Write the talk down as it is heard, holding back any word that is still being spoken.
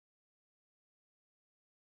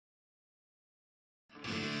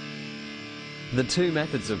The two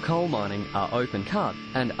methods of coal mining are open cut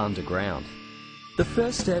and underground. The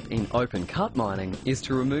first step in open cut mining is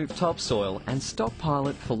to remove topsoil and stockpile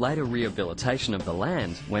it for later rehabilitation of the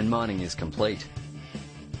land when mining is complete.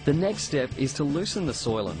 The next step is to loosen the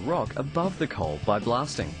soil and rock above the coal by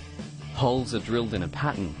blasting. Holes are drilled in a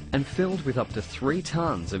pattern and filled with up to 3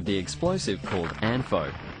 tons of the explosive called ANFO.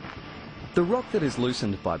 The rock that is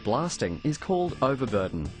loosened by blasting is called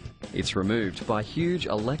overburden. It's removed by huge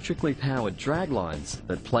electrically powered drag lines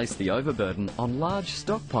that place the overburden on large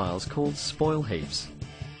stockpiles called spoil heaps.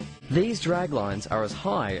 These drag lines are as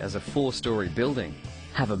high as a 4-story building,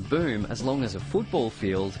 have a boom as long as a football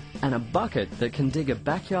field, and a bucket that can dig a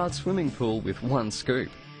backyard swimming pool with one scoop.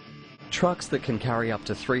 Trucks that can carry up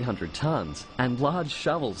to 300 tons and large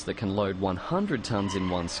shovels that can load 100 tons in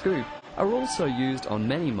one scoop are also used on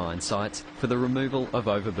many mine sites for the removal of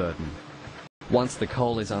overburden. Once the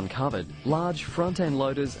coal is uncovered, large front-end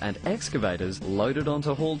loaders and excavators load it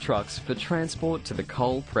onto haul trucks for transport to the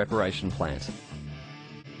coal preparation plant.